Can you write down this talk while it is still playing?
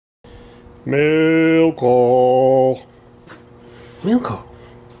Mail call. Mail call.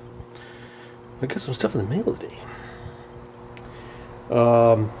 I got some stuff in the mail today.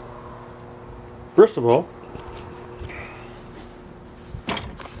 First of all,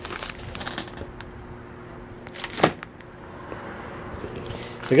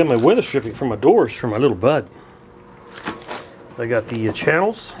 I got my weather stripping for my doors for my little bud. I got the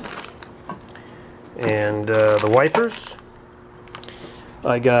channels and the wipers.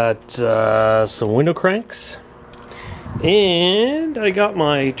 I got some window cranks, and I got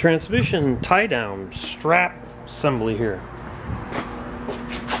my transmission tie-down strap assembly here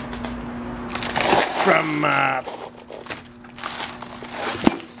from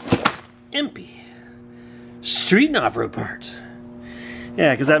Impy Street and Off-Road Parts.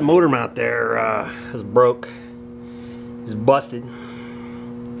 Yeah, because that motor mount there is broke. It's busted.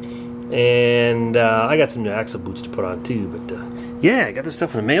 And I got some new axle boots to put on too, but yeah, I got this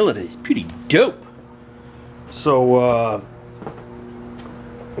stuff in the mail today. It's pretty dope. So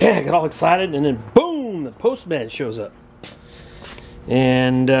yeah, I got all excited, and then boom, the postman shows up.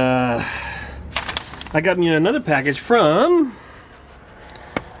 And I got me another package from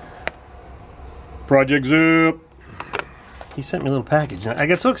Project Zip. He sent me a little package. I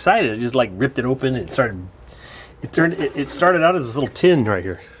got so excited, I just like ripped it open and it started out as this little tin right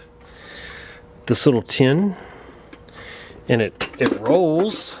here. This little tin, and it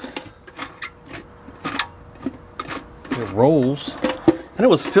rolls. It rolls, and it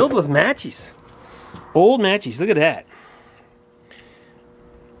was filled with matches, old matches. Look at that.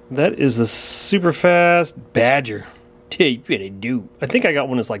 That is the super fast Badger. I think I got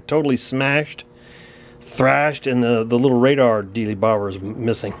one that's like totally smashed, thrashed, and the little radar dealy bobber is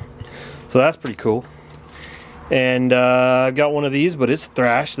missing. So that's pretty cool. And I've got one of these, but it's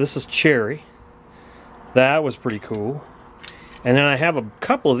thrashed. This is cherry. That was pretty cool. And then I have a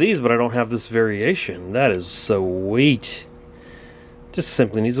couple of these, but I don't have this variation. That is sweet. Just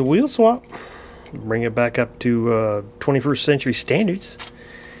simply needs a wheel swap. Bring it back up to 21st century standards.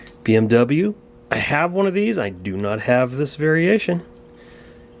 BMW. I have one of these. I do not have this variation.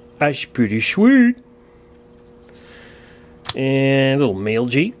 That's pretty sweet. And a little male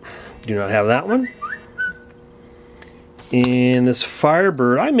Jeep. Do not have that one. And this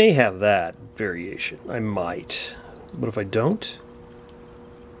Firebird, I may have that variation. I might. But if I don't,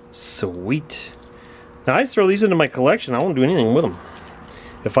 sweet. Now I throw these into my collection. I won't do anything with them.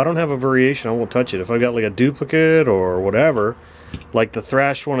 If I don't have a variation, I won't touch it. If I got like a duplicate or whatever, like the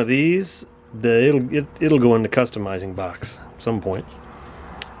thrashed one of these, it'll go in the customizing box at some point.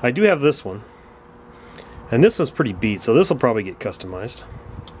 I do have this one, and this one's pretty beat, so this will probably get customized.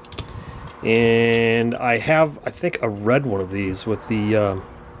 And I have, I think, a red one of these with the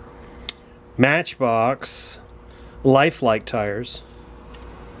Matchbox Lifelike tires.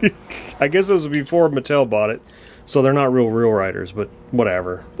 I guess this was before Mattel bought it, so they're not real riders, but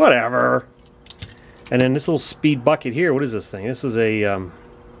whatever. Whatever. And then this little speed bucket here, what is this thing? This is a, what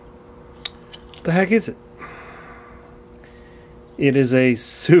the heck is it? It is a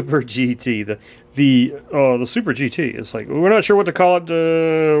Super GT. The Super GT. It's like, we're not sure what to call it.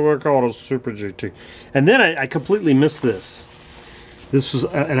 We'll call it a Super GT. And then I completely missed this. This was,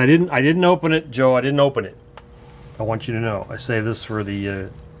 and I didn't open it, Joe. I didn't open it. I want you to know. I saved this for the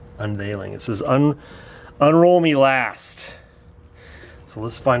unveiling. It says, unroll me last. So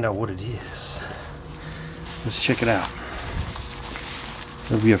let's find out what it is. Let's check it out.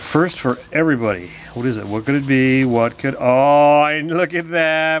 It'll be a first for everybody. What is it? What could it be? What could... Oh, and look at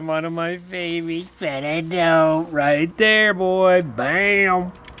that. One of my favorites. Fernando. Right there, boy.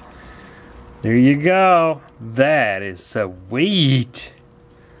 Bam. There you go. That is sweet.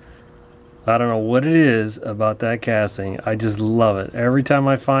 I don't know what it is about that casting. I just love it. Every time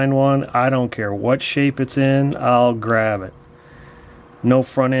I find one, I don't care what shape it's in, I'll grab it. No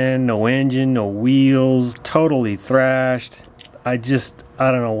front end, no engine, no wheels, totally thrashed. I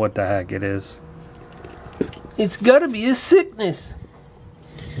don't know what the heck it is. It's gotta be a sickness.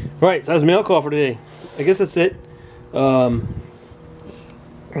 Right, so that's mail call for today. I guess that's it. I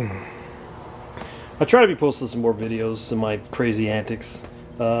try to be posting some more videos of my crazy antics.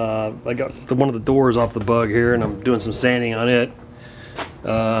 I got one of the doors off the bug here, and I'm doing some sanding on it.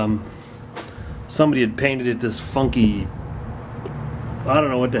 Somebody had painted it this funky, I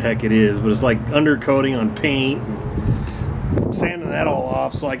don't know what the heck it is, but it's like undercoating on paint. I'm sanding that all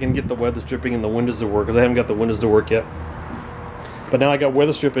off so I can get the weather stripping and the windows to work, because I haven't got the windows to work yet. But now I got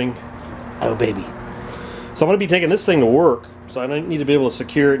weather stripping. Oh baby. So I'm going to be taking this thing to work, so I need to be able to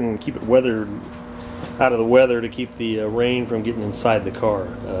secure it and keep it weathered out of the weather to keep the rain from getting inside the car.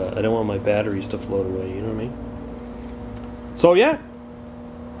 I don't want my batteries to float away, you know what I mean? So yeah,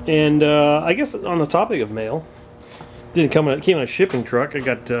 And I guess on the topic of mail, came in a shipping truck. I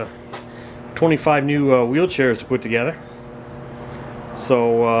got 25 new wheelchairs to put together.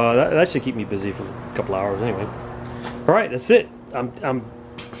 So that should keep me busy for a couple hours anyway. All right, that's it. I'm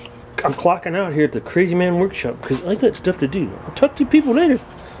clocking out here at the Crazy Man Workshop because I got stuff to do. I'll talk to you people later.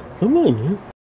 Come on, man.